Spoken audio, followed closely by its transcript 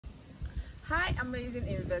Hi amazing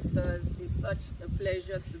investors, it's such a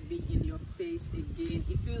pleasure to be in your face again.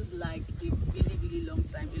 It feels like a really long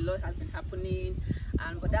time. A lot has been happening,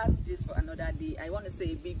 but that's just for another day. I want to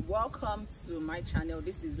say a big welcome to my channel.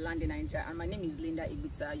 This is Land in Nigeria and my name is Linda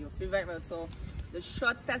Iguta, your favorite realtor, the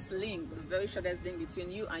shortest link, the very shortest link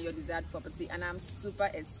between you and your desired property. And I'm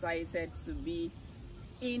super excited to be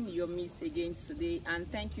in your midst again today,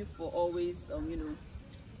 and thank you for always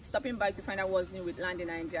stopping by to find out what's new with Land in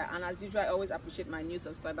Nigeria. And as usual, I always appreciate my new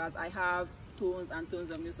subscribers. I have tons and tons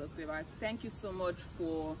of new subscribers. Thank you so much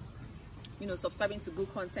for subscribing to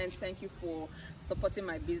good content. Thank you for supporting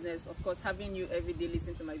my business. Of course, having you every day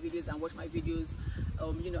listen to my videos and watch my videos are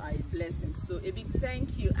a blessing. So a big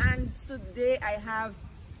thank you. And today I have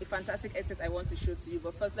a fantastic estate I want to show to you,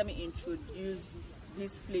 but first let me introduce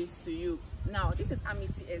this place to you. Now this is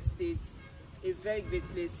Amity Estate, a very great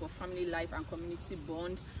place for family life and community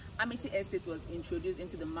bond. Amity Estate was introduced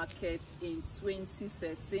into the market in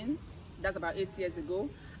 2013. That's about 8 years ago,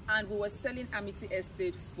 and we were selling Amity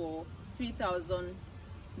Estate for 3,000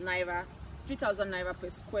 naira per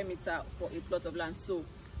square meter for a plot of land. So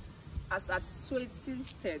as at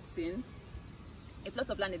 2013, a plot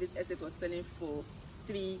of land in this estate was selling for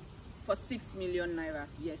 6 million naira.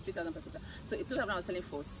 Yes, 3,000 per square meter. So a plot of land was selling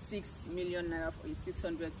for 6 million naira for a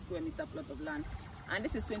 600 square meter plot of land. And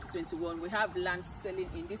this is 2021. We have land selling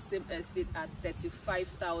in this same estate at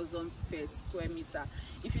 35,000 per square meter.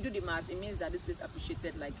 If you do the math, it means that this place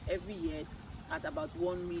appreciated like every year at about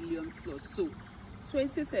 1 million plus. So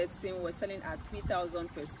 2013 we're selling at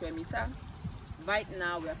 3,000 per square meter. Right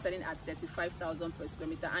now we are selling at 35,000 per square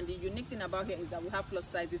meter. And the unique thing about here is that we have plot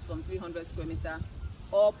sizes from 300 square meter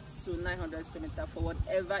up to 900 square meter for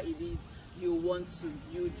whatever it is you want to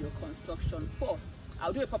build your construction for.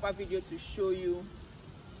 I'll do a proper video to show you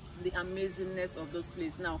the amazingness of those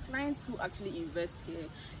places. Now, clients who actually invest here,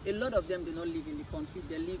 a lot of them do not live in the country,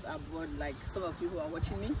 they live abroad, like some of you who are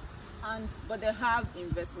watching me, but they have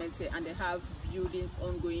investments here and they have buildings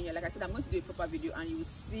ongoing here. Like I said, I'm going to do a proper video and you will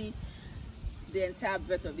see the entire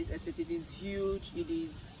breadth of this estate. It is huge.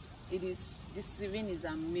 The serene is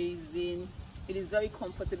amazing. It is very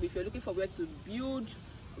comfortable. If you're looking for where to build,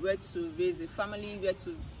 where to raise a family, where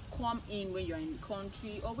to come in when you're in the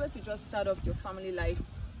country, or where to just start off your family life,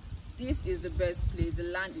 this is the best place. The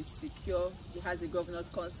land is secure. It has a governor's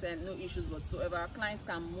consent, no issues whatsoever. Clients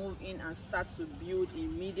can move in and start to build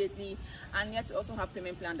immediately. And yes, we also have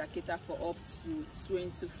payment plan that cater for up to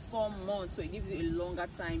 24 months. So it gives you a longer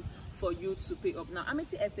time for you to pay up. Now,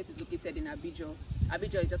 Amity Estate is located in Abijo.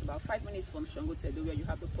 Abijo is just about 5 minutes from Shoprite, where you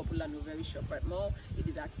have the popular Novare Shoprite mall. It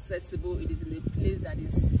is accessible. It is in a place that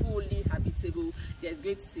is fully habitable. There's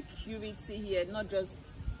great security here, not just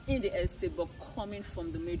in the estate, but coming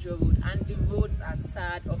from the major road. And the roads are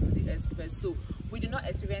tied up to the express. So we do not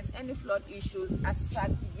experience any flood issues. As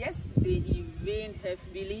such, yesterday it rained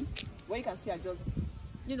heavily. What you can see are just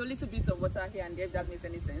little bits of water here and there, if that makes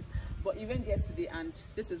any sense. But even yesterday, and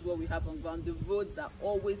this is what we have on ground, the roads are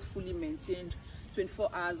always fully maintained 24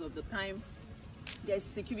 hours of the time. There's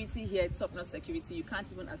security here, top-notch security. You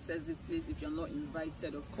can't even access this place if you're not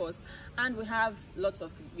invited, of course. And we have lots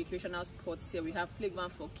of recreational spots here. We have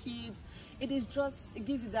playground for kids. It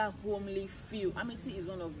gives you that homely feel. Amity is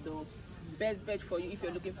one of the best bet for you if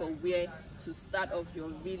you're looking for where to start off your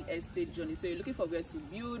real estate journey. So you're looking for where to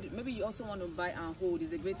build, maybe you also want to buy and hold.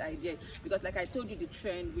 Is a great idea, because like I told you, the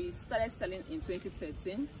trend, we started selling in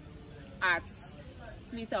 2013 at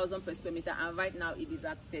 3,000 per square meter, and right now it is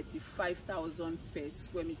at 35,000 per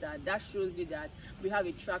square meter. That shows you that we have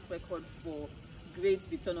a track record for great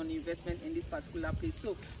return on investment in this particular place.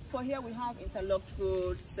 So for here we have interlocked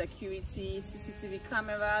roads, security, CCTV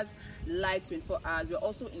cameras, light 24 hours. We're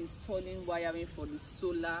also installing wiring for the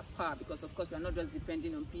solar power, because of course we are not just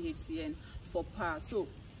depending on PHCN for power. So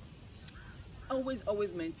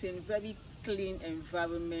always maintain very clean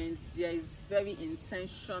environment. There is very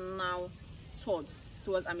intentional thought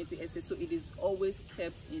towards Amity Estate, so it is always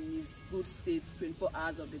kept in its good state 24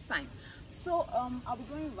 hours of the time. So I'll be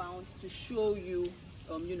going around to show you,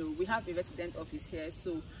 we have a resident office here,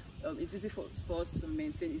 so it's easy for us to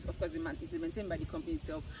maintain. It's, of course, it's maintained by the company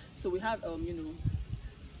itself, so we have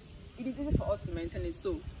it is easy for us to maintain it.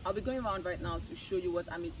 So I'll be going around right now to show you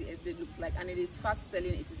what Amity Estate looks like, and it is fast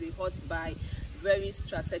selling. It is a hot buy, very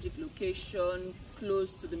strategic location,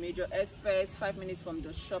 close to the major express, 5 minutes from the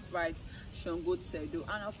Shoprite, Shoprite,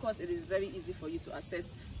 and of course it is very easy for you to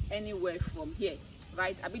access anywhere from here,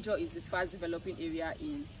 right? Abijo is the fast developing area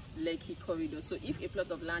in Lekki corridor. So if a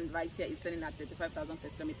plot of land right here is selling at 35,000 per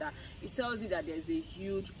square meter, it tells you that there's a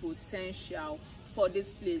huge potential for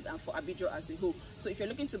this place and for Abijo as a whole. So if you're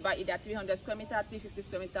looking to buy either 300 square meter, 350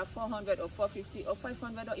 square meter, 400 or 450 or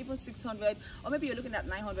 500 or even 600, or maybe you're looking at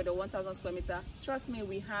 900 or 1000 square meter, trust me,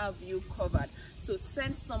 we have you covered. So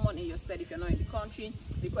send someone in your stead if you're not in the country,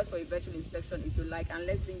 request for a virtual inspection if you like, and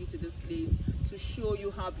let's bring you to this place to show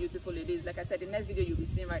you how beautiful it is. Like I said, the next video you'll be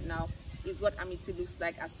seeing right now is what Amity looks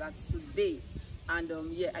like as at today. And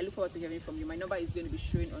yeah, I look forward to hearing from you. My number is going to be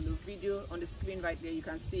showing on the video on the screen right there. You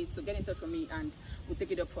can see it, so get in touch with me and we'll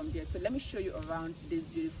take it up from there. So let me show you around this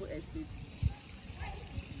beautiful estate.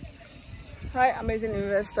 Hi amazing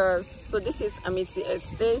investors, so this is Amity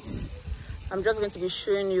Estate. I'm just going to be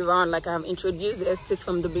showing you around like I have introduced the estate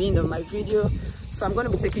from the beginning of my video. So I'm going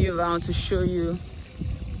to be taking you around to show you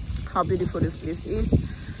how beautiful this place is.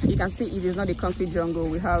 You can see it is not a concrete jungle.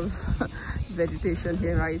 We have vegetation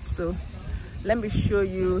here, right? So let me show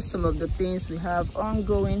you some of the things we have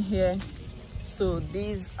ongoing here. So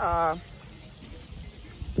these are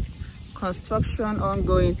construction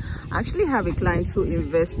ongoing. I actually have a client who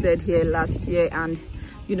invested here last year, and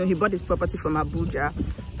you know, he bought his property from Abuja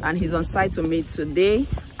and he's on site to meet today.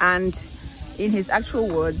 And in his actual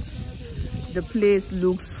words, the place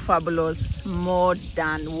looks fabulous, more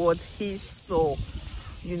than what he saw.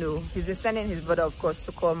 You know, he's been sending his brother, of course,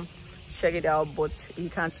 to come check it out, but he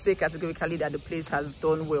can say categorically that the place has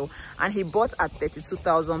done well. And he bought at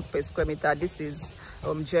 32,000 per square meter. This is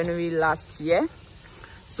January last year.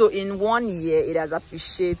 So in 1 year it has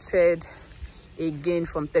appreciated again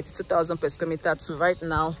from 32,000 per square meter to right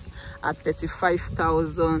now at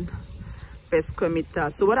 35,000 per square meter.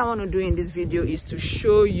 So what I want to do in this video is to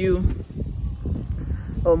show you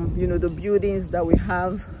you know, the buildings that we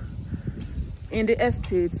have in the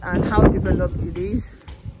estate and how developed it is.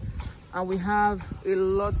 And we have a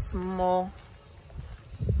lot more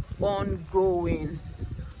ongoing.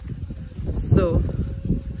 So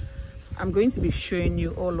I'm going to be showing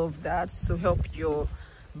you all of that to help your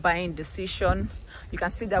buying decision. You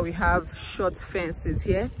can see that we have short fences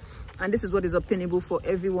here, and this is what is obtainable for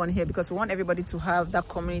everyone here, because we want everybody to have that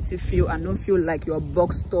community feel and don't feel like you're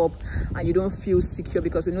boxed up and you don't feel secure,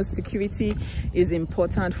 because we know security is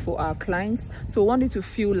important for our clients. So we want you to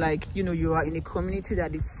feel like, you know, you are in a community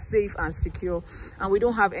that is safe and secure, and we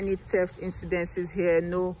don't have any theft incidences here,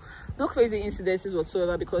 no crazy incidences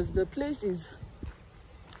whatsoever, because the place is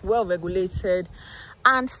well regulated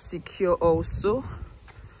and secure. Also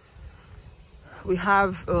we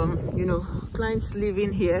have you know, clients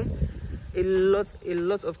living here, a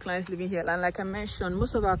lot of clients living here. And like I mentioned,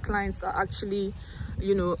 most of our clients are actually,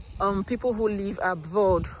 you know, people who live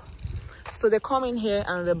abroad. So they come in here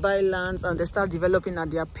and they buy lands and they start developing at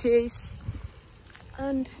their pace,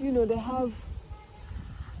 and you know, they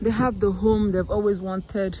have the home they've always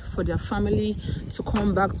wanted for their family to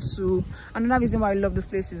come back to. Another reason why I love this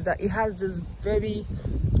place is that it has this very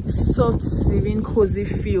soft, serene, cozy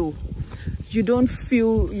feel. You don't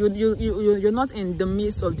feel you're not in the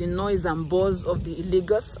midst of the noise and buzz of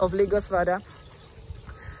Lagos rather.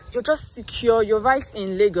 You're just secure. You're right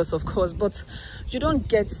in Lagos, of course, but you don't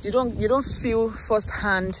feel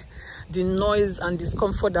firsthand the noise and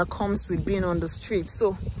discomfort that comes with being on the street.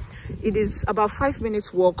 So it is about 5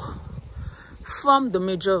 minutes walk from the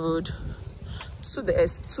major road to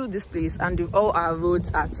this place, and all our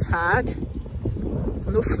roads are tarred,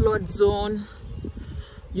 no flood zone,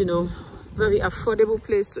 you know, very affordable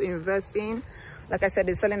place to invest in. Like I said,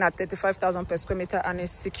 it's selling at 35,000 per square meter and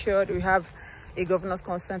it's secured. We have a governor's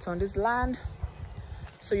consent on this land,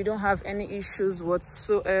 so you don't have any issues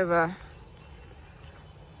whatsoever,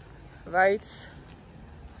 right?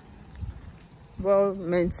 Well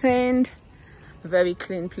maintained, very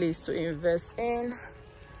clean place to invest in.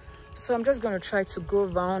 So I'm just going to try to go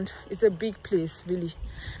around. It's a big place, really.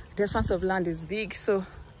 The expanse of land is big, so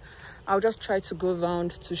I'll just try to go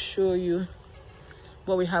around to show you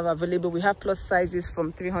what we have available. We have plus sizes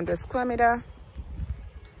from 300 square meter,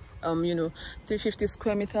 you know, 350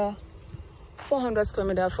 square meter, 400 square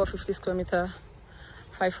meter, 450 square meter,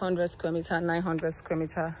 500 square meter, 900 square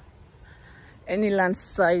meter. Any land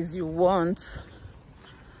size you want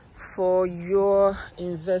for your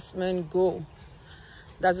investment goal,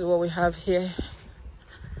 that's what we have here.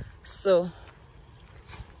 So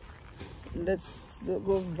let's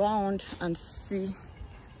go round and see.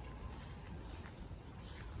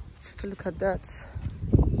 Take a look at that.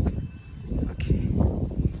 Okay,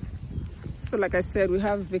 so like I said, we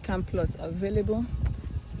have vacant plots available.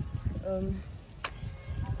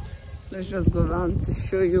 Let's just go around to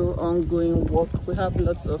show you ongoing work. We have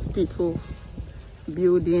lots of people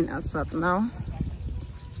building as at now,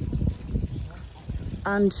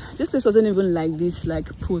 and this place wasn't even like this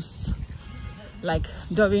like post like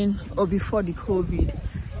during or before the COVID.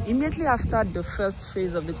 Immediately after the first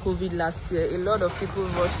phase of the COVID last year, a lot of people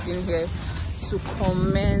rushed in here to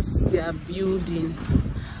commence their building.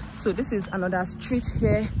 So this is another street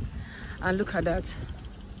here, and look at that.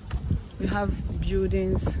 We have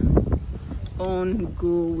buildings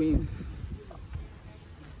ongoing.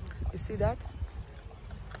 You see that?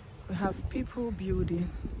 We have people building.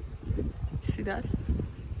 You see that?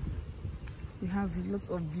 We have lots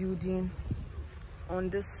of building on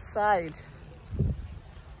this side.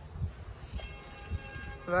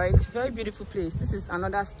 Right, very beautiful place. This is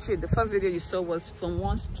another street. The first video you saw was from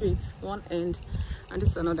one street, one end, and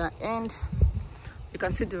this is another end. You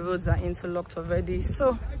can see the roads are interlocked already.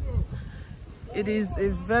 So it is a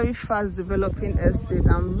very fast developing estate.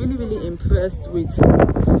 I'm really impressed with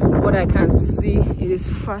what I can see. It is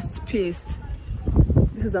fast paced.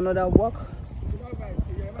 This is another walk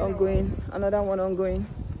ongoing, another one ongoing,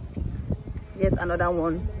 yet another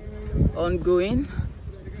one ongoing.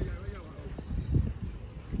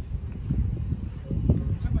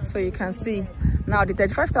 So you can see now the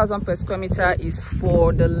 35,000 per square meter is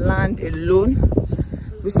for the land alone.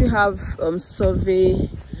 We still have survey,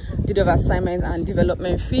 deed of assignment and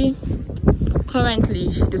development fee. Currently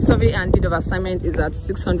the survey and deed of assignment is at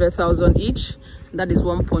 600,000 each. That is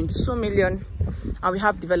 1.2 million, and we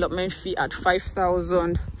have development fee at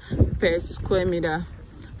 5,000 per square meter.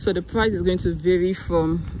 So the price is going to vary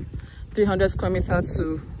from 300 square meter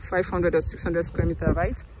to 500 or 600 square meter,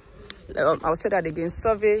 right? I'll say that again.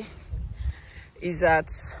 Survey is at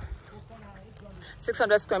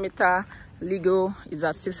 600 square meter. Legal is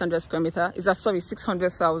at 600 square meter. Is that, sorry,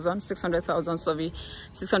 600,000 survey,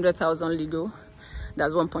 600,000 legal.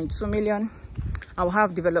 That's 1.2 million. I will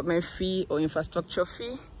have development fee or infrastructure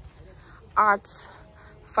fee at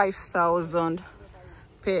 5,000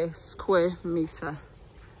 per square meter.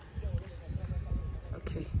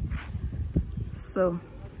 Okay, so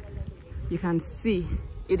you can see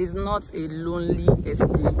it is not a lonely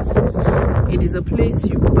estate. It is a place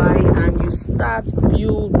you buy and you start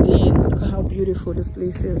building. Look at how beautiful this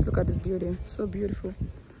place is. Look at this building, so beautiful.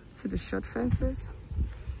 See the short fences,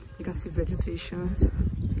 you can see vegetations.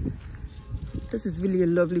 This is really a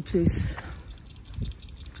lovely place,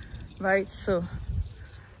 right? So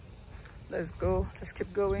let's go, let's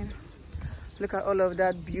keep going. Look at all of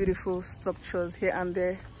that beautiful structures here and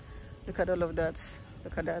there. Look at all of that.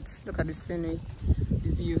 Look at that. Look at the scenery,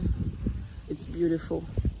 the view. It's beautiful.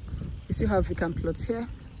 You still have vacant plots here.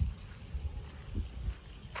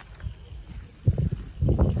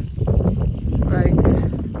 Right.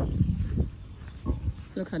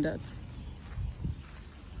 Look at that.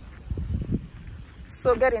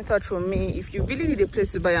 So get in touch with me if you really need a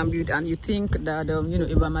place to buy and build, and you think that you know,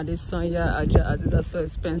 Ibamade, Sonya, Aja, Aziz are so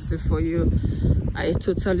expensive for you. I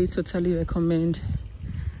totally recommend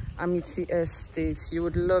Amity Estate. You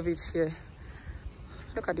would love it here.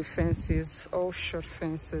 Look at the fences, all short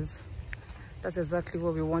fences. That's exactly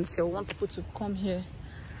what we want here. We want people to come here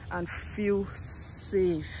and feel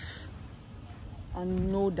safe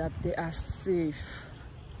and know that they are safe.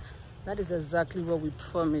 That is exactly what we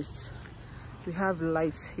promised. We have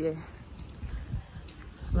lights here,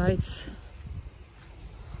 right?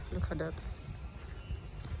 Look at that.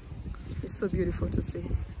 It's so beautiful to see.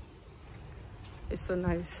 It's so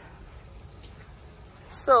nice.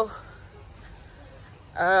 So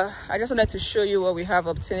I just wanted to show you what we have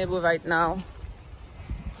obtainable right now.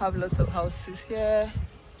 Have lots of houses here.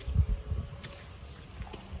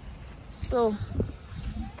 So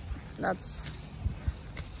that's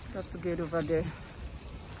good over there.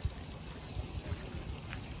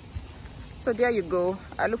 So there you go.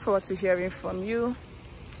 I look forward to hearing from you.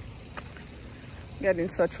 Get in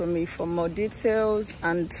touch with me for more details,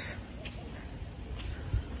 and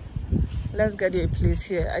let's get you a place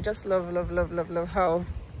here. I just love how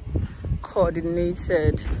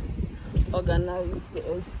coordinated, organized the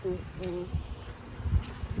estate is.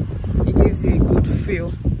 It gives you a good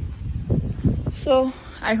feel. So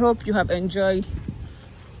I hope you have enjoyed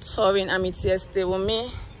touring Amity Estate with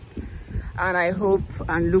me, and I hope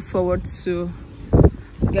and look forward to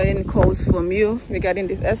getting calls from you regarding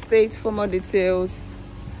this estate for more details.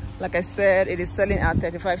 Like I said, it is selling at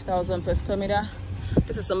 35,000 per square meter.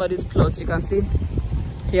 This is somebody's plot. You can see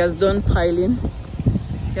he has done piling.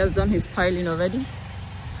 He has done his piling already,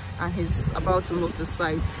 and he's about to move to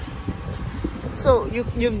site. So you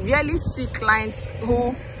rarely see clients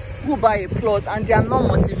who buy a plot and they are not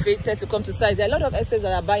motivated to come to site. There are a lot of estates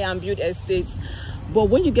that are buy and build estates, but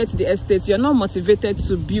when you get to the estates, you're not motivated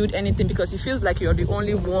to build anything because it feels like you're the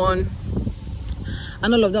only one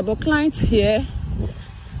and all of that. But clients here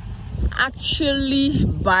actually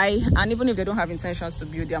buy, and even if they don't have intentions to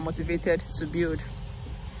build, they are motivated to build.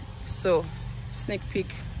 So sneak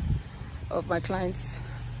peek of my clients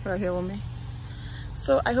right here with me.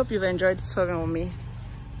 So I hope you've enjoyed talking with me.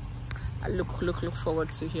 I look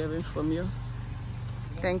forward to hearing from you.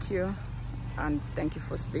 Thank you, and thank you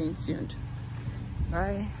for staying tuned.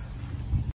 Bye.